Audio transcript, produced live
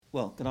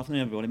Well, good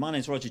afternoon, everybody. My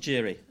name is Roger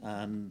Geary,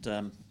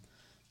 and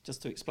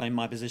just to explain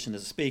my position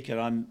as a speaker,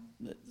 I'm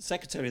the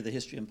Secretary of the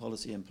History and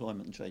Policy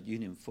Employment and Trade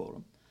Union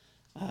Forum.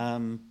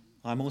 I'm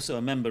also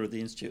a member of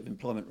the Institute of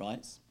Employment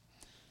Rights,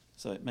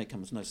 so it may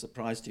come as no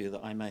surprise to you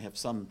that I may have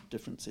some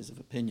differences of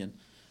opinion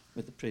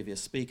with the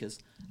previous speakers.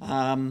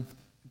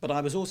 But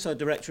I was also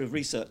Director of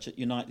Research at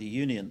Unite the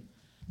Union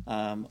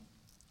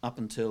up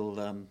until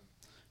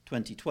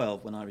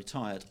 2012 when I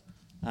retired.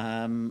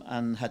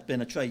 And had been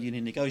a trade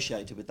union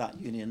negotiator with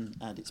that union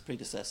and its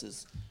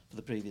predecessors for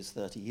the previous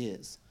 30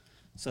 years.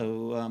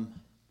 So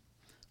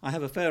I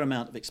have a fair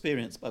amount of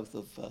experience both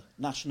of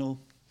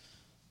national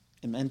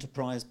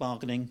enterprise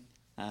bargaining,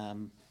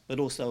 but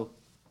also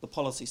the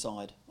policy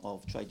side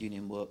of trade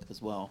union work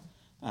as well,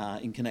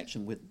 in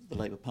connection with the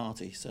Labour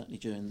Party, certainly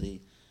during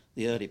the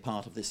early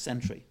part of this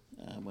century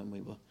when we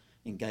were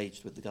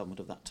engaged with the government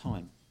of that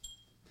time.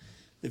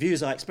 The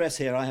views I express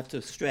here, I have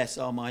to stress,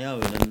 are my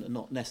own and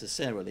not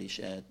necessarily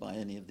shared by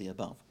any of the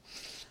above.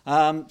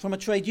 From a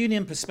trade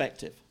union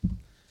perspective,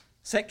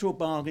 sectoral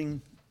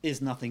bargaining is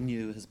nothing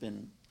new, has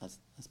been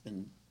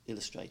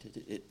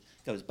illustrated. It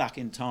goes back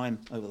in time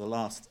over the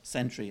last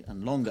century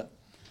and longer.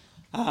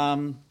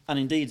 And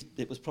indeed,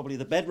 it was probably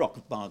the bedrock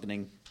of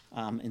bargaining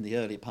in the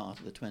early part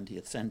of the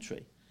 20th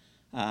century.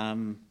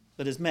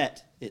 But has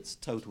met its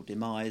total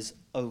demise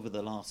over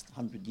the last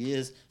 100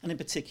 years, and in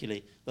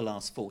particularly the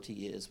last 40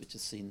 years, which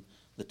has seen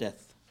the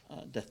death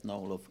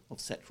knell of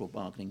sectoral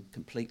bargaining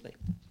completely.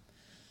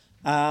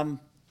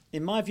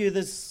 In my view,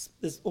 there's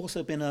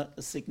also been a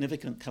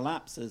significant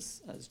collapse,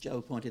 as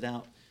Joe pointed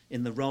out,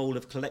 in the role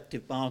of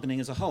collective bargaining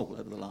as a whole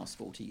over the last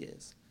 40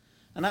 years.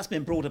 And that's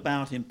been brought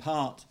about in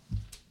part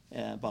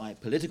by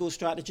political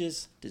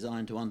strategies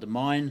designed to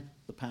undermine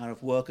the power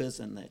of workers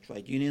and their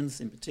trade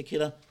unions in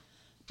particular,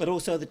 but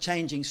also the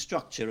changing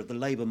structure of the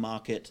labour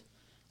market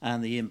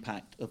and the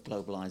impact of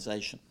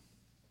globalisation.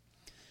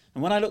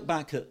 And when I look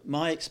back at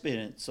my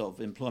experience of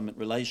employment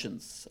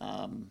relations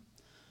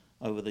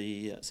since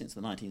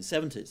the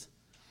 1970s,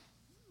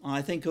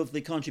 I think of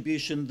the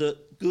contribution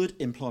that good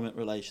employment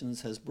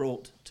relations has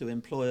brought to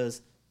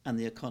employers and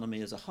the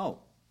economy as a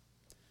whole.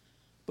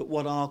 But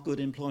what are good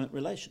employment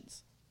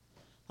relations?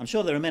 I'm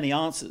sure there are many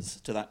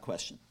answers to that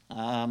question,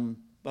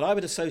 but I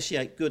would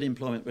associate good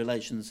employment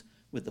relations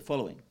with the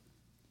following.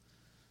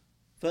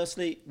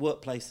 Firstly,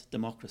 workplace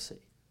democracy,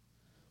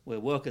 where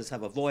workers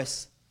have a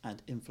voice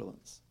and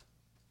influence.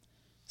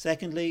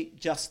 Secondly,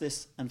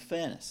 justice and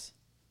fairness.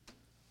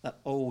 That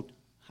old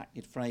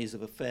hackneyed phrase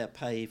of a fair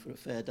pay for a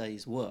fair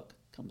day's work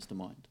comes to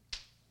mind.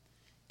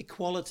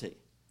 Equality,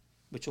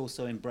 which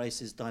also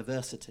embraces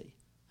diversity,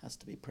 has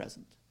to be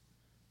present.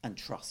 And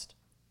trust.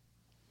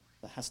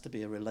 There has to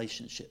be a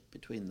relationship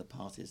between the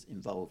parties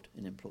involved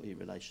in employee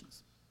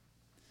relations.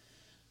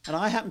 And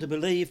I happen to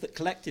believe that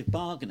collective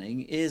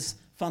bargaining is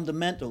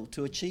fundamental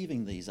to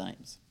achieving these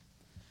aims.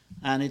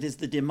 And it is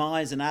the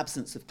demise and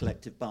absence of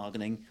collective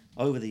bargaining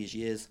over these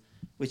years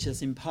which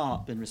has in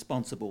part been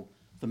responsible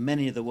for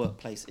many of the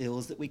workplace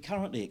ills that we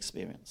currently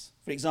experience.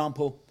 For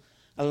example,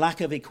 a lack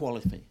of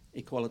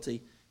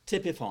equality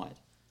typified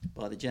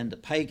by the gender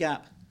pay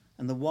gap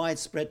and the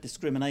widespread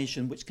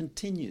discrimination which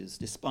continues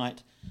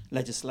despite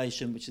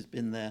legislation which has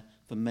been there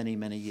for many,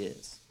 many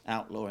years,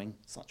 outlawing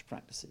such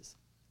practices.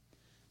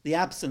 The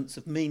absence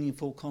of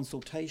meaningful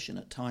consultation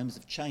at times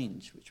of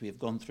change, which we have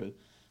gone through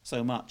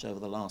so much over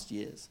the last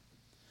years.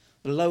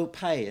 The low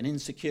pay and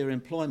insecure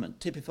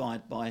employment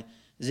typified by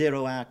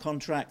zero-hour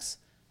contracts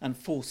and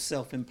forced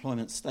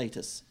self-employment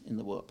status in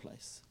the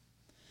workplace.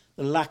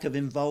 The lack of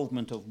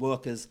involvement of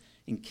workers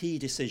in key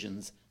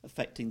decisions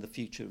affecting the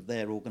future of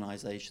their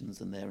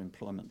organisations and their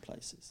employment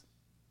places.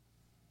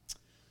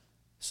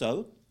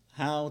 So,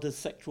 how does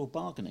sectoral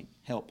bargaining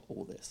help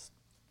all this?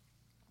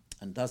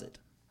 And does it?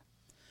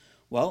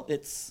 Well,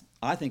 it's,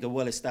 I think, a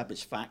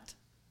well-established fact,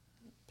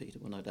 Peter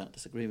will no doubt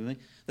disagree with me,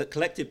 that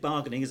collective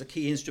bargaining is a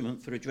key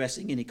instrument for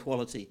addressing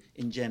inequality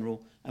in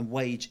general and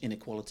wage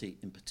inequality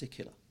in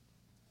particular.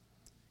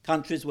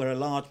 Countries where a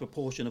large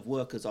proportion of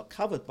workers are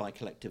covered by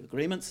collective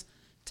agreements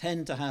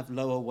tend to have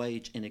lower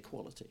wage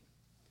inequality.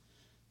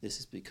 This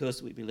is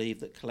because we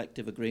believe that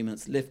collective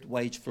agreements lift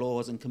wage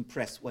floors and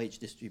compress wage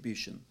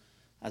distribution,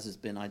 as has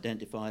been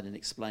identified and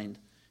explained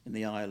in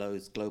the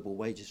ILO's Global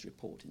Wages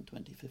Report in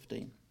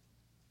 2015.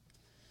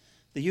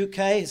 The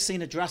UK has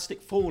seen a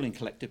drastic fall in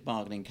collective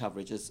bargaining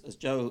coverage, as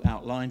Joe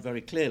outlined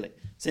very clearly,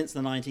 since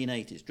the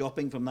 1980s,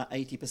 dropping from that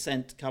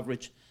 80%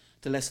 coverage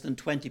to less than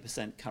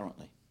 20%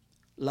 currently,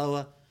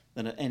 lower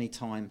than at any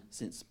time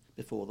since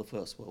before the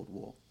First World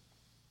War.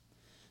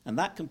 And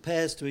that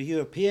compares to a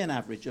European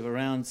average of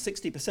around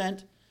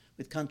 60%,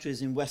 with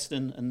countries in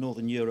Western and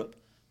Northern Europe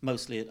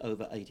mostly at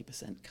over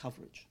 80%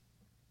 coverage.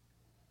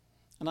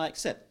 And I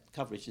accept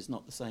coverage is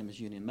not the same as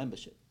union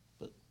membership,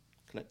 but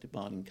collective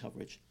bargaining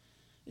coverage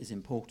is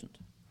important.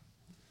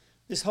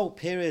 This whole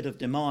period of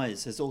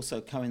demise has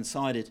also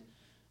coincided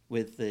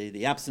with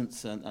the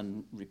absence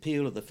and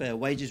repeal of the Fair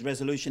Wages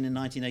Resolution in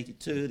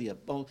 1982,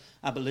 the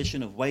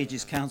abolition of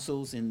wages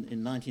councils in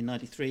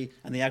 1993,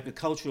 and the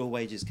Agricultural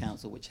Wages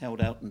Council, which held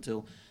out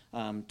until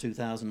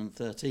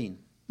 2013.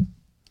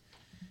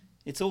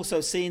 It's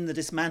also seen the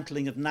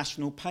dismantling of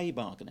national pay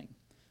bargaining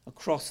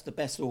across the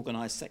best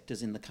organised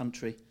sectors in the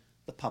country,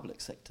 the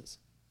public sectors.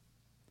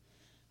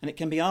 And it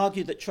can be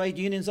argued that trade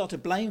unions are to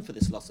blame for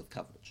this loss of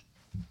coverage.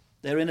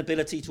 Their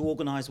inability to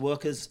organise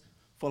workers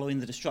following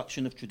the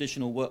destruction of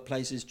traditional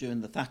workplaces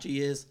during the Thatcher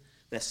years,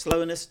 their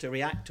slowness to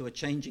react to a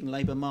changing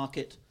labour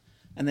market,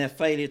 and their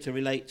failure to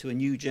relate to a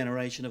new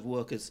generation of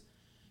workers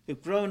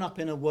who've grown up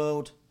in a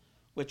world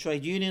where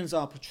trade unions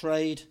are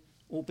portrayed,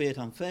 albeit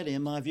unfairly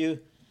in my view,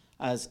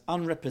 as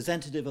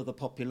unrepresentative of the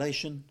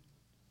population,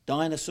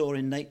 dinosaur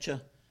in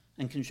nature,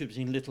 and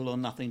contributing little or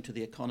nothing to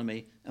the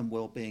economy and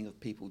well-being of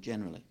people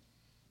generally.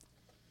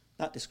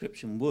 That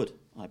description would,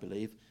 I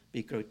believe,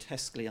 be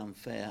grotesquely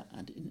unfair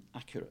and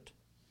inaccurate.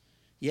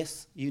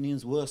 Yes,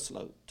 unions were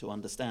slow to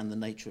understand the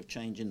nature of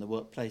change in the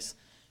workplace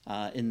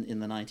in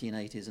the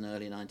 1980s and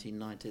early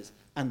 1990s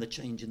and the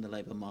change in the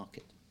labour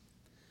market.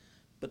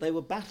 But they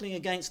were battling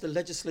against a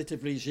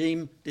legislative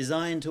regime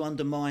designed to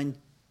undermine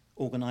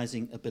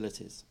organising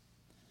abilities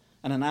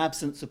and an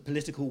absence of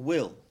political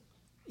will,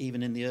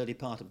 even in the early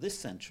part of this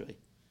century,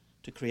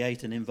 to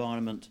create an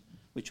environment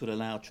which would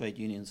allow trade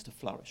unions to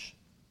flourish.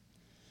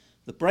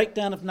 The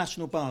breakdown of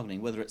national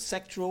bargaining, whether at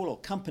sectoral or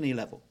company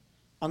level,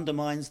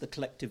 undermines the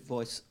collective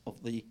voice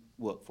of the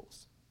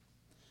workforce.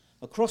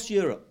 Across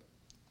Europe,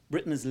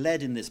 Britain has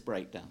led in this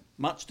breakdown,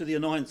 much to the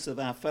annoyance of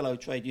our fellow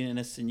trade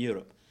unionists in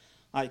Europe.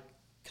 I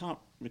can't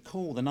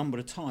recall the number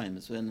of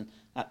times when,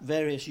 at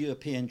various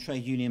European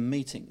trade union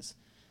meetings,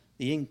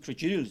 the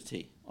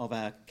incredulity of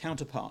our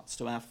counterparts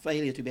to our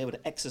failure to be able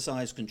to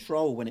exercise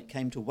control when it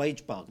came to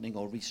wage bargaining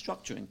or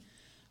restructuring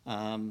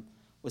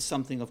was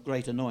something of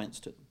great annoyance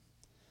to them.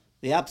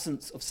 The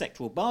absence of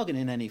sectoral bargain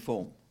in any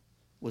form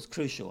was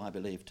crucial, I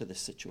believe, to this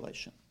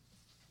situation.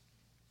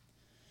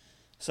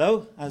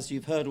 So, as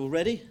you've heard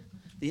already,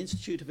 the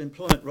Institute of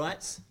Employment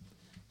Rights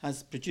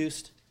has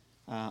produced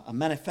a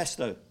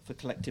manifesto for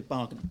collective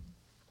bargaining.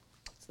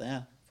 It's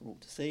there for all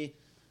to see,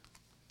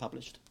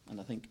 published and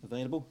I think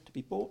available to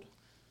be bought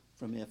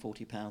for a mere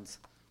 £40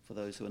 for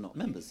those who are not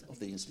members of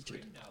the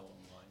Institute.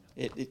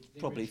 It's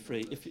probably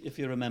free if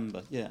you're a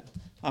member, yeah.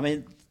 I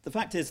mean, the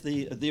fact is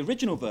the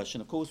original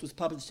version, of course, was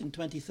published in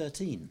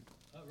 2013.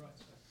 Oh,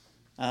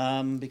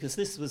 right. Because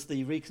this was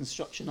the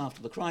Reconstruction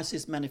After the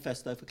Crisis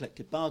Manifesto for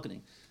Collective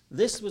Bargaining.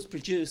 This was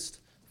produced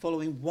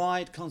following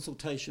wide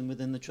consultation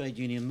within the trade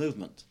union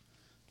movement,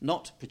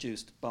 not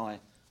produced by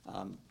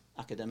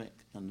academic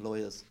and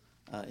lawyers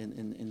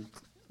in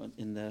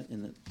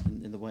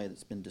the way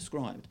that's been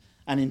described.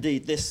 And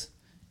indeed, this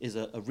is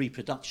a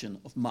reproduction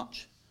of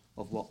much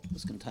of what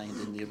was contained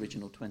in the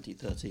original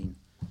 2013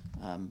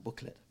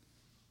 booklet.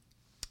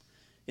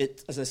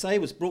 It, as I say,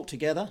 was brought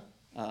together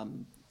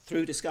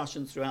through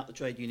discussions throughout the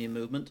trade union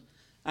movement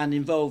and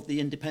involved the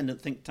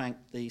independent think tank,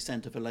 the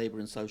Centre for Labour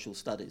and Social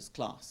Studies,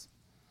 CLASS.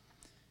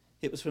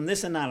 It was from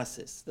this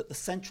analysis that the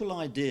central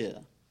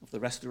idea of the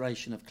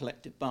restoration of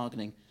collective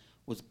bargaining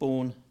was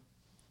born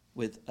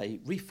with a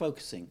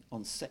refocusing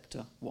on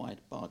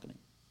sector-wide bargaining.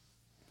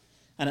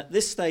 And at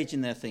this stage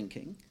in their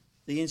thinking,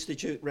 the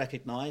Institute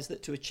recognised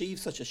that to achieve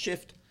such a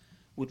shift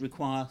would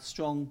require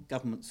strong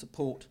government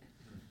support,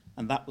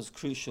 and that was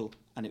crucial,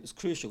 and it was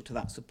crucial to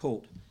that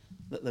support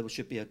that there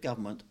should be a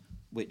government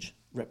which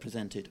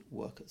represented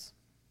workers.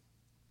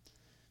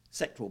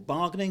 Sectoral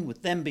bargaining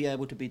would then be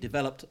able to be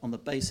developed on the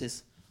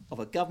basis of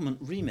a government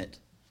remit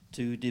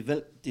to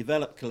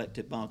develop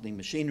collective bargaining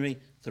machinery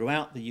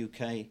throughout the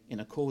UK in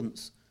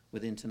accordance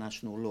with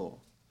international law.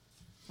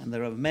 And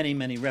there are many,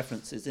 many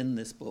references in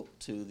this book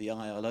to the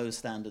ILO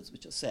standards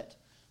which are set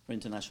for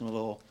international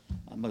law,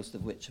 most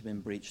of which have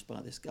been breached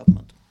by this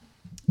government,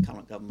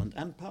 current government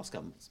and past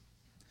governments.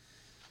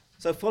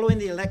 So following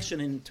the election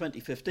in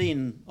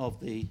 2015 of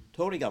the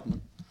Tory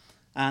government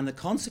and the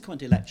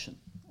consequent election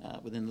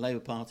within the Labour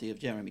Party of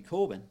Jeremy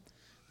Corbyn,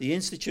 the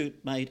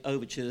Institute made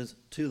overtures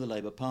to the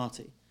Labour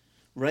Party,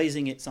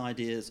 raising its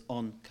ideas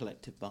on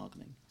collective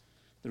bargaining,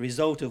 the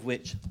result of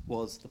which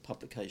was the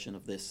publication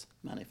of this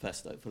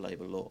Manifesto for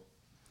Labour Law,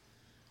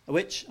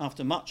 which,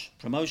 after much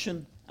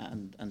promotion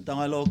and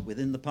dialogue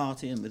within the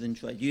party and within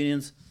trade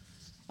unions,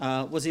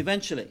 was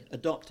eventually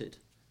adopted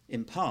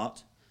in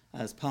part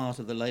as part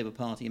of the Labour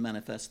Party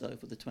manifesto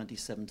for the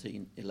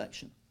 2017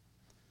 election.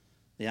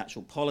 The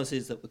actual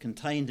policies that were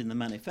contained in the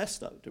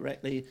manifesto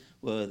directly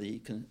were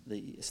the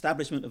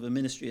establishment of a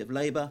Ministry of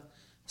Labour,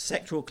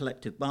 sectoral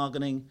collective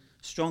bargaining,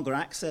 stronger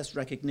access,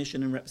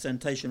 recognition and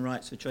representation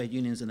rights for trade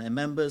unions and their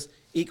members,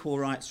 equal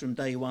rights from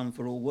day one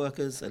for all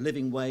workers, a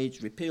living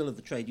wage, repeal of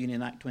the Trade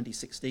Union Act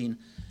 2016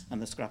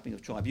 and the scrapping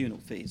of tribunal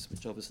fees,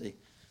 which obviously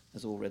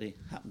has already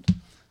happened,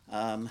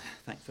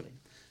 thankfully.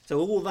 So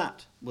all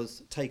that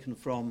was taken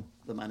from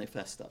the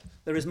manifesto.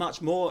 There is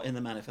much more in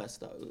the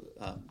manifesto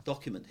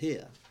document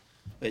here,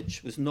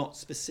 which was not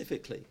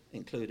specifically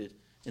included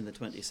in the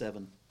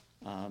 27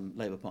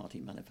 Labour Party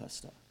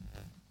manifesto.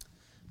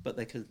 But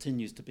there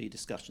continues to be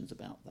discussions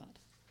about that.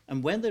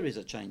 And when there is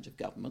a change of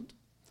government,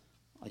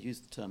 I use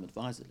the term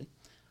advisedly,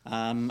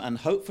 and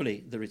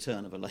hopefully the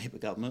return of a Labour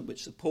government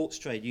which supports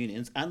trade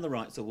unions and the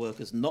rights of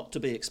workers not to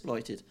be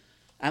exploited,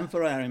 and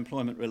for our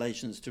employment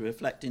relations to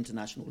reflect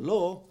international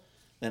law,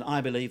 then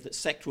I believe that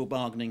sectoral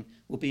bargaining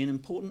will be an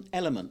important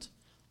element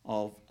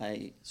of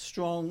a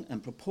strong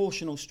and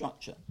proportional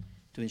structure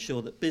to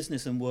ensure that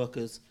business and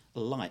workers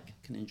alike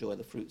can enjoy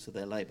the fruits of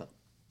their labour.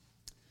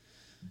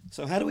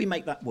 So how do we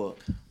make that work?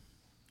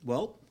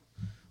 Well,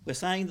 we're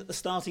saying that the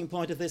starting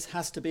point of this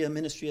has to be a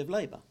Ministry of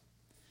Labour.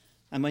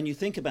 And when you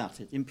think about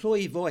it,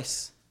 employee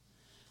voice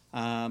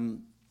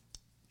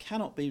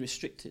cannot be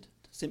restricted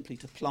simply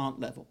to plant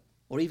level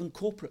or even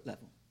corporate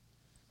level.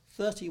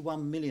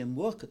 31 million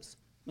workers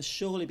must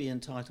surely be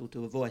entitled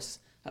to a voice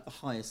at the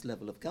highest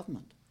level of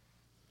government,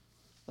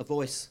 a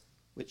voice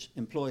which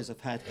employers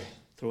have had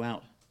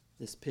throughout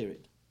this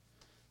period.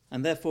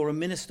 And therefore a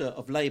Minister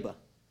of Labour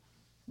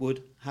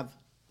would have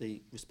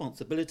the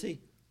responsibility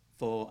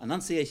for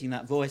enunciating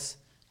that voice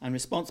and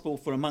responsible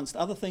for, amongst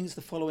other things,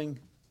 the following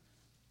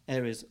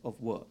areas of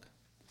work.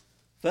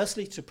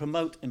 Firstly, to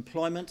promote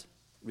employment,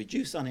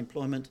 reduce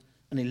unemployment,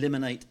 and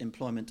eliminate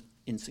employment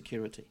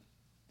insecurity.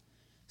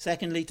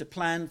 Secondly, to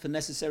plan for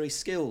necessary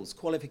skills,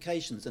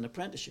 qualifications, and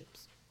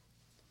apprenticeships.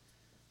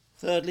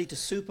 Thirdly, to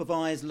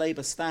supervise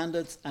labour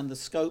standards and the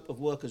scope of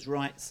workers'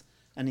 rights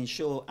and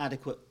ensure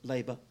adequate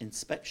labour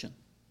inspection.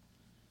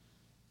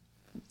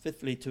 And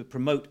fifthly, to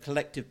promote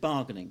collective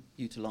bargaining,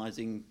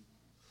 utilising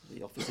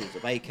the offices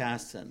of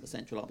ACAS and the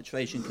Central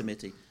Arbitration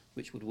Committee,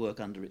 which would work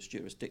under its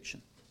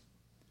jurisdiction.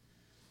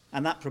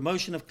 And that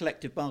promotion of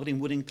collective bargaining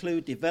would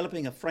include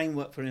developing a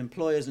framework for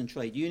employers and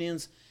trade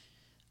unions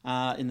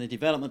in the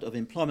development of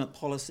employment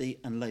policy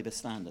and labour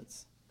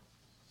standards.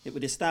 It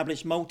would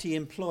establish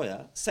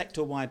multi-employer,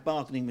 sector-wide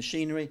bargaining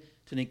machinery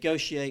to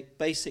negotiate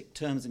basic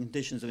terms and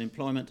conditions of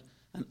employment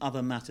and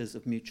other matters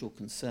of mutual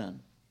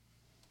concern.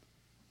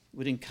 It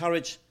would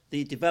encourage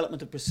the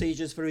development of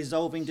procedures for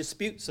resolving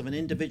disputes of an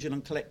individual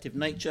and collective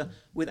nature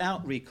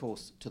without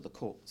recourse to the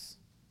courts.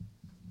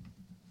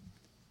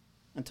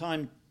 And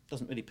time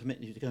doesn't really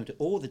permit you to go into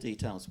all the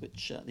details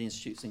which the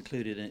Institute's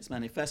included in its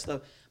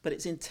manifesto, but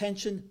its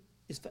intention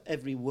is for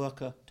every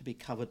worker to be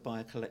covered by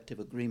a collective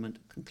agreement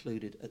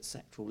concluded at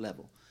sectoral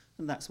level.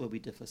 And that's where we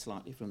differ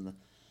slightly from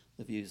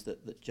the views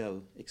that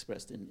Joe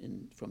expressed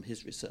from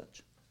his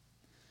research.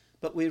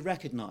 But we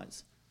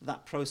recognise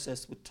that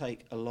process would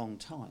take a long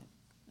time.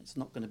 It's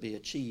not going to be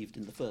achieved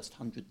in the first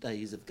 100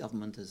 days of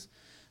government, as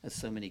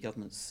so many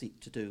governments seek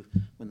to do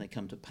when they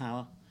come to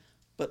power,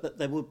 but that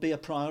there would be a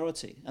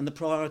priority, and the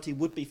priority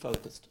would be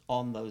focused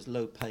on those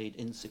low-paid,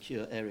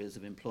 insecure areas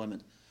of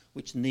employment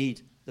which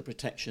need the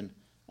protection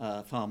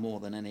far more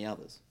than any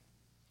others.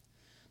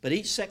 But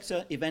each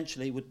sector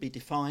eventually would be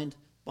defined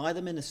by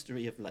the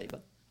Ministry of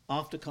Labour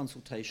after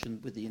consultation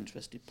with the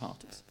interested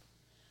parties,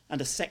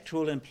 and a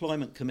sectoral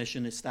employment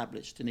commission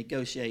established to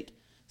negotiate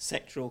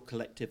sectoral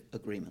collective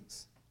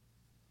agreements,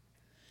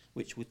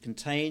 which would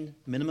contain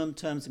minimum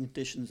terms and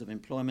conditions of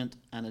employment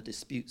and a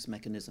disputes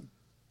mechanism.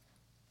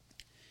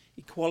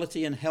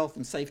 Equality and health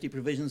and safety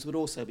provisions would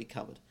also be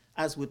covered,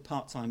 as would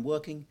part-time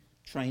working,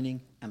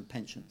 training and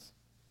pensions.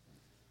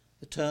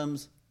 The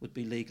terms would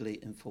be legally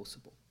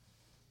enforceable.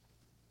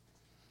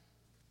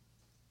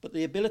 But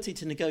the ability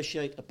to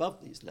negotiate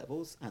above these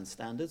levels and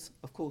standards,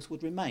 of course,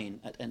 would remain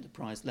at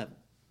enterprise level,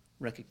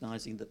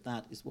 recognising that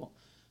that is what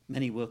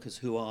many workers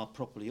who are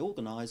properly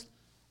organised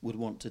would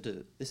want to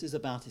do. This is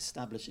about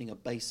establishing a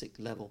basic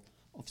level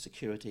of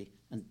security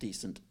and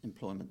decent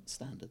employment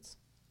standards.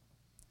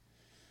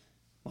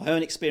 My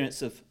own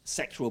experience of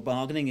sectoral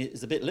bargaining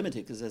is a bit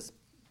limited because, as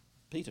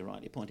Peter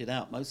rightly pointed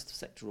out, most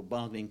sectoral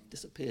bargaining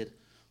disappeared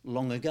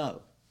long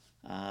ago.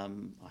 I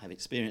have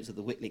experience of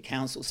the Whitley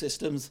Council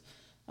systems,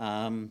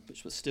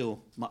 which was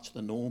still much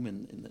the norm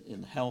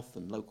in the health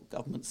and local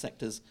government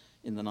sectors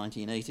in the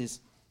 1980s.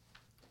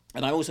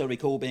 And I also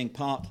recall being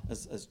part,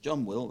 as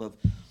John will,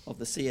 of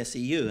the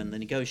CSEU and the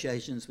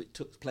negotiations which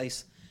took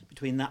place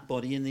between that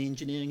body and the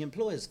Engineering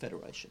Employers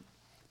Federation,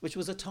 which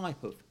was a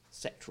type of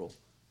sectoral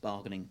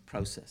bargaining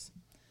process.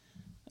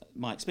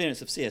 My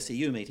experience of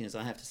CSEU meetings,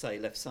 I have to say,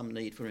 left some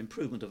need for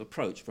improvement of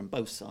approach from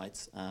both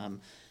sides.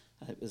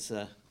 It was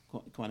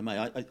quite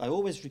amazing. I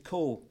always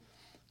recall,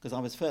 because I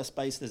was first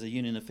based as a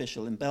union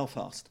official in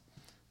Belfast,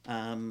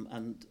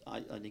 and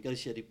I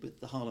negotiated with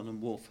the Harland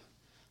and Wolff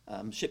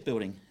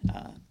shipbuilding,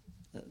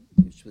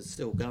 which was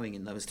still going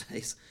in those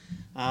days.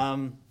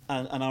 And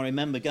I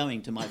remember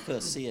going to my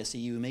first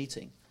CSEU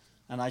meeting,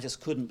 and I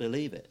just couldn't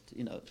believe it.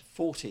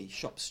 40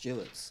 shop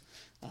stewards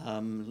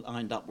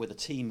lined up with a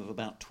team of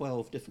about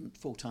 12 different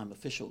full-time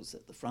officials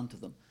at the front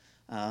of them,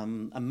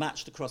 and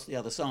matched across the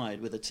other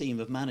side with a team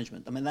of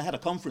management. I mean, they had a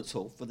conference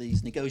hall for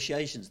these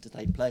negotiations to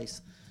take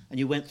place, and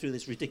you went through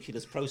this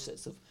ridiculous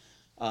process of,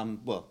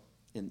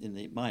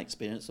 my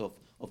experience of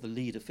the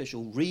lead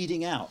official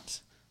reading out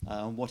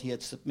what he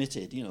had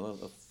submitted, a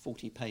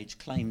 40-page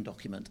claim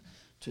document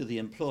to the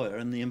employer,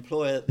 and the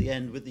employer at the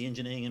end with the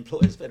Engineering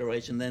Employers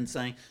Federation then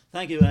saying,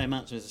 thank you very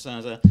much, Mr.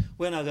 So-and-so,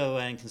 we'll now go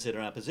away and consider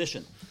our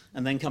position,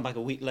 and then come back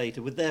a week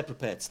later with their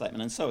prepared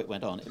statement, and so it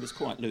went on. It was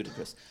quite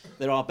ludicrous.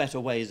 There are better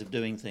ways of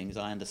doing things,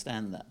 I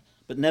understand that.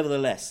 But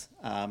nevertheless,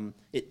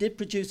 it did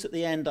produce at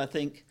the end, I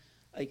think,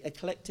 a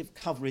collective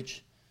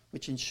coverage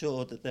which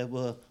ensured that there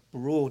were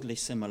broadly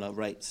similar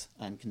rates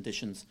and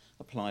conditions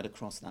applied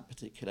across that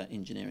particular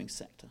engineering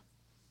sector.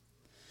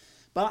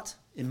 But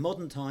in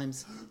modern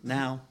times,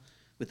 now,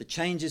 with the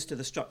changes to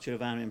the structure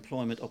of our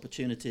employment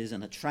opportunities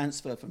and a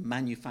transfer from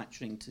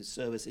manufacturing to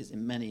services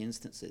in many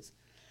instances,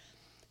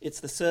 it's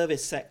the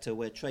service sector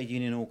where trade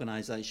union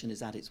organisation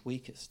is at its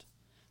weakest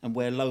and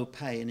where low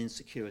pay and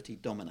insecurity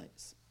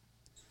dominates.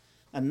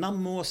 And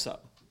none more so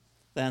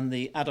than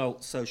the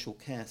adult social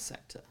care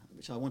sector,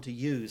 which I want to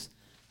use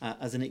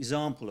as an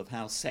example of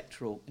how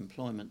sectoral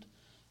employment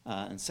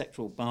and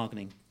sectoral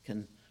bargaining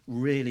can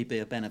really be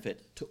a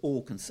benefit to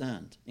all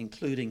concerned,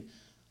 including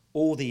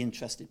all the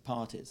interested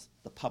parties,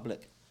 the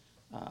public,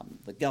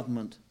 the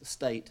government, the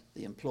state,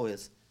 the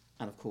employers,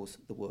 and of course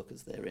the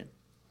workers therein.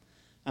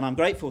 And I'm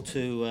grateful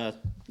to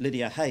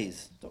Lydia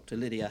Hayes, Dr.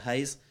 Lydia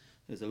Hayes,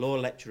 who's a law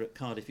lecturer at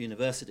Cardiff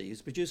University,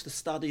 who's produced a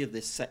study of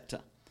this sector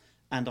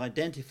and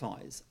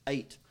identifies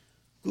 8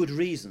 good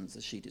reasons,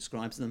 as she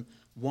describes them,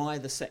 why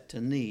the sector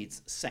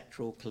needs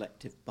sectoral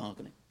collective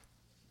bargaining.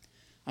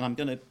 And I'm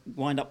going to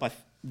wind up by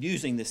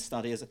using this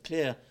study as a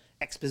clear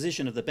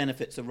exposition of the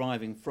benefits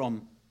arising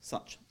from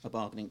such a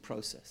bargaining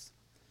process.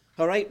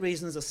 Her 8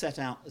 reasons are set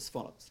out as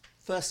follows.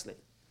 Firstly,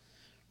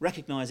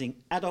 recognising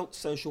adult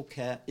social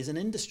care is an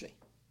industry.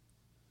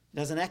 It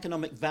has an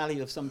economic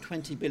value of some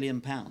 £20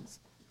 billion.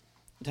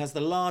 It has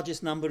the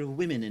largest number of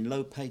women in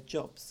low-paid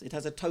jobs. It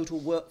has a total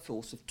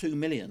workforce of 2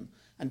 million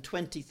and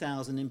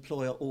 20,000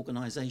 employer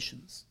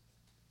organisations.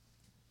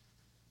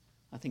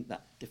 I think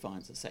that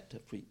defines the sector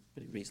pretty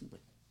reasonably.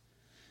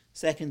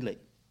 Secondly,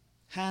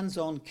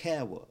 hands-on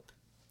care work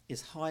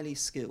is highly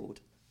skilled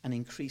and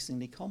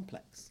increasingly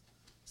complex.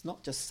 It's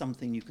not just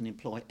something you can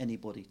employ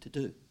anybody to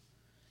do.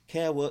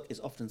 Care work is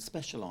often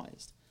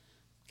specialised.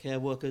 Care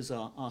workers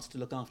are asked to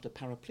look after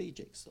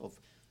paraplegics, of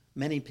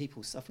many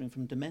people suffering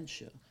from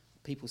dementia,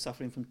 people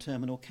suffering from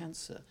terminal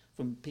cancer,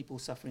 from people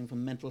suffering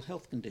from mental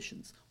health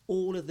conditions.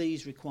 All of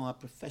these require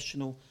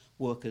professional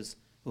workers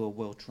who are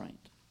well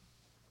trained.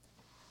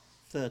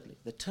 Thirdly,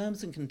 the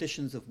terms and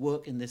conditions of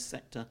work in this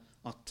sector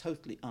are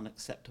totally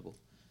unacceptable,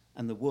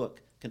 and the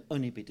work can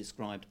only be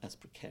described as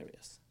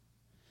precarious.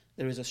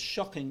 There is a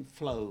shocking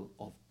flow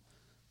of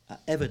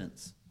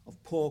evidence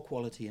of poor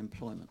quality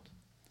employment,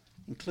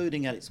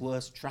 including at its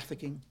worst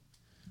trafficking,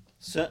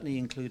 certainly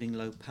including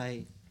low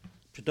pay,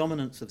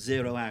 predominance of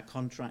 0-hour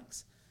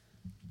contracts,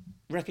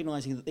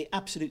 recognising that the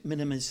absolute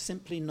minimum is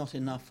simply not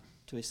enough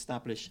to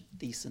establish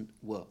decent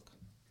work.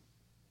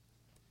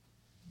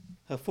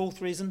 Her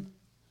 4th reason,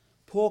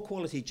 poor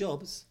quality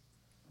jobs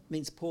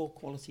means poor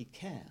quality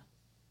care.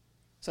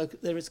 So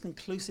there is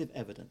conclusive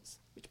evidence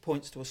which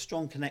points to a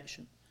strong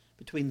connection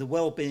between the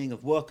well-being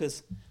of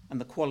workers and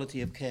the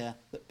quality of care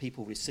that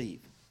people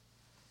receive.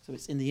 So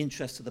it's in the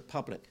interest of the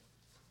public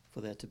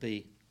for there to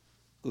be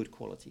good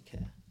quality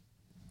care.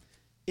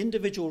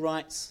 Individual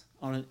rights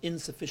are an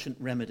insufficient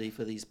remedy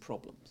for these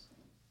problems.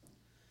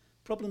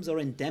 Problems are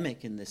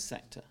endemic in this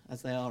sector,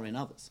 as they are in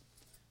others,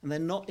 and they're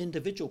not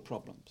individual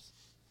problems.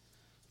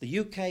 The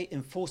UK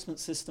enforcement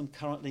system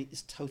currently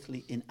is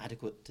totally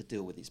inadequate to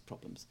deal with these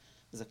problems.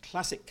 There's a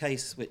classic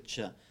case which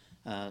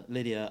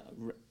Lydia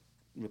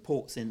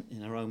reports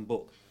in her own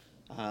book,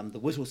 the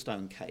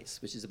Whittlestone case,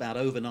 which is about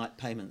overnight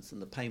payments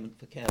and the payment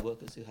for care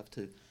workers who have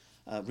to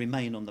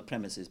remain on the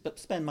premises but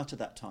spend much of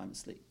that time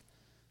asleep.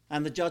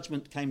 And the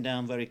judgment came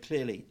down very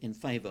clearly in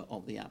favour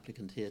of the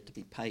applicant here to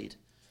be paid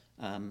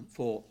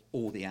for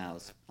all the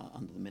hours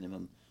under the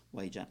Minimum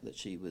Wage Act that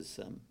she was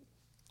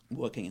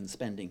working and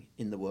spending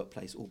in the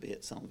workplace,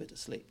 albeit some of it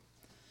asleep.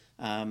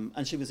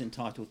 And she was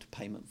entitled to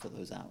payment for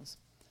those hours.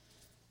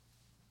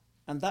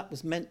 And that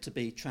was meant to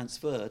be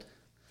transferred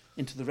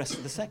into the rest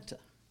of the sector.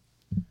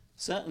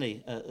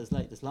 Certainly, as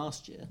late as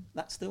last year,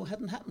 that still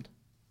hadn't happened.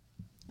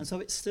 And so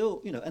it's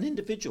still, an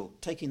individual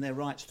taking their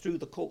rights through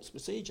the court's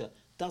procedure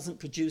doesn't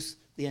produce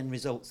the end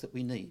results that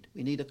we need.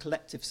 We need a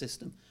collective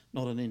system,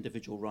 not an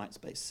individual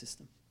rights-based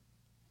system.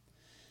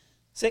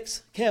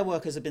 6, care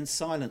workers have been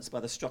silenced by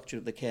the structure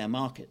of the care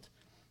market.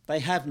 They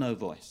have no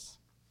voice.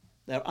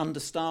 They're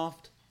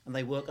understaffed and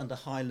they work under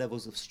high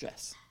levels of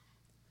stress.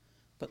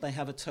 But they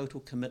have a total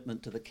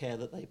commitment to the care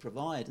that they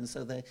provide, and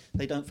so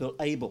they don't feel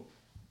able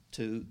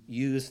to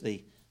use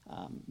the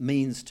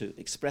means to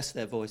express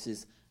their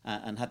voices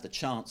and have the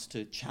chance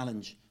to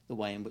challenge the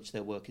way in which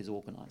their work is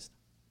organised.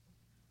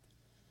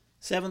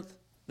 7th,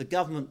 the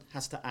government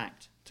has to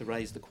act to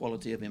raise the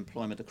quality of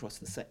employment across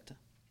the sector.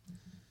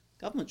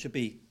 Government should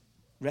be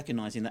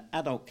recognising that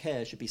adult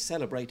care should be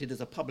celebrated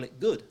as a public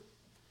good,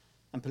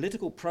 and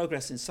political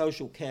progress in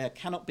social care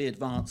cannot be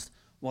advanced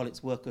while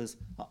its workers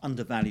are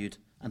undervalued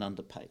and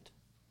underpaid.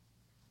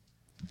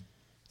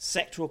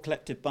 Sectoral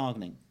collective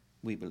bargaining,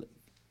 we believe,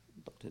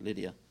 Dr.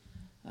 Lydia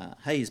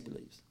Hayes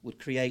believes, would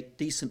create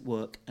decent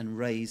work and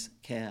raise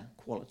care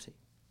quality.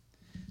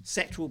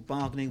 Sectoral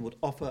bargaining would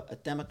offer a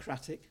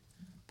democratic,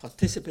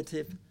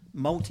 participative,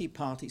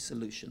 multi-party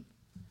solution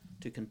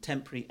to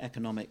contemporary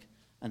economic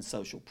and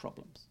social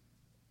problems.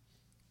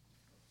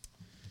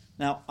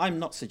 Now, I'm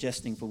not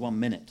suggesting for 1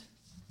 minute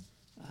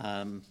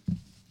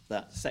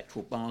that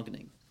sectoral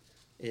bargaining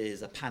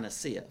is a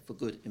panacea for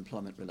good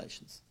employment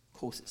relations. Of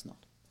course it's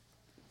not.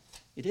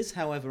 It is,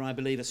 however, I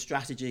believe, a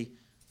strategy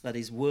that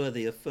is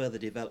worthy of further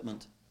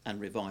development and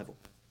revival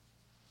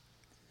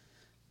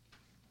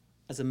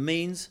as a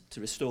means to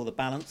restore the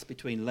balance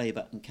between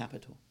labour and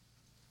capital,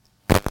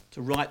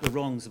 to right the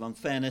wrongs of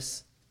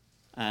unfairness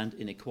and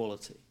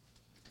inequality,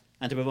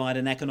 and to provide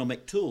an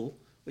economic tool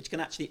which can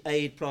actually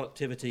aid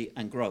productivity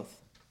and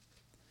growth.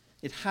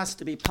 It has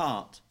to be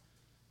part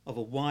of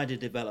a wider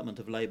development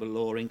of labour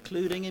law,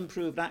 including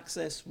improved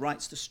access,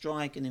 rights to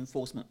strike and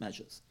enforcement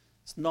measures.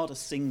 It's not a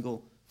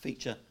single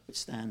feature which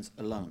stands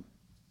alone.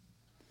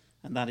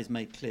 And that is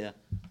made clear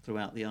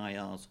throughout the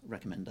IER's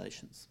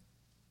recommendations.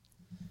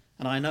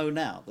 And I know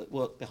now that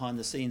work behind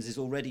the scenes is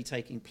already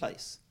taking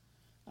place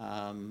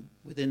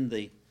within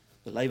the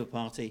Labour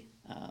Party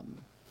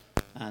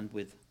and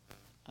with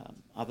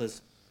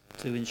others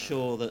to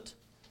ensure that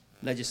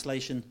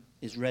legislation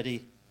is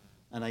ready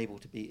and able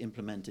to be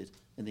implemented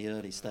in the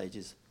early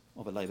stages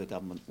of a Labour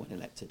government when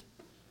elected,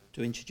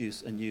 to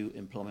introduce a new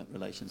Employment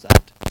Relations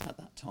Act at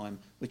that time,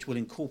 which will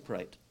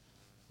incorporate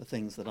the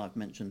things that I've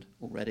mentioned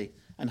already,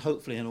 and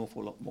hopefully an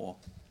awful lot more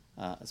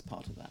as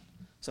part of that.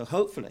 So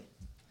hopefully,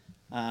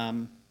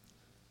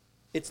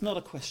 it's not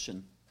a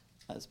question,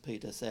 as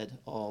Peter said,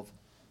 of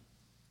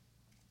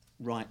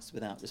rights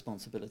without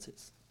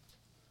responsibilities.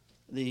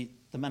 The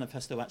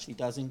manifesto actually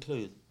does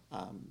include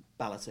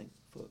balloting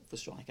for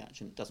strike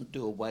action. It doesn't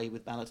do away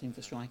with balloting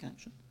for strike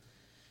action.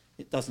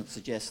 It doesn't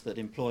suggest that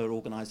employer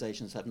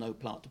organisations have no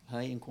part to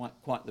play, in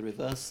quite the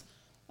reverse.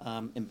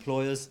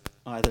 Employers,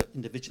 either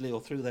individually or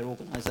through their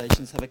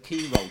organisations, have a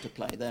key role to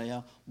play. They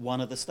are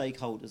one of the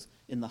stakeholders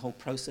in the whole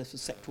process of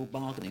sectoral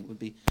bargaining. It would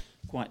be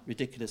quite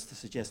ridiculous to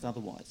suggest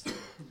otherwise.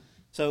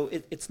 So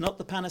it's not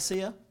the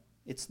panacea,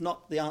 it's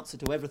not the answer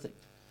to everything,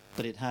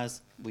 but it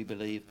has, we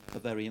believe, a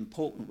very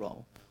important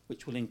role,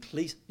 which will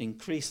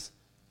increase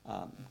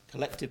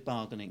collective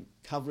bargaining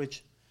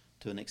coverage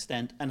to an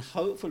extent, and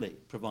hopefully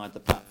provide the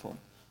platform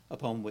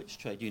upon which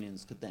trade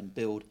unions could then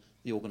build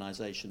the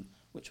organisation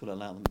which will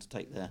allow them to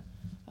take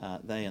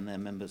they and their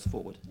members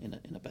forward in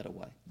a better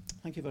way.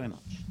 Thank you very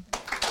much.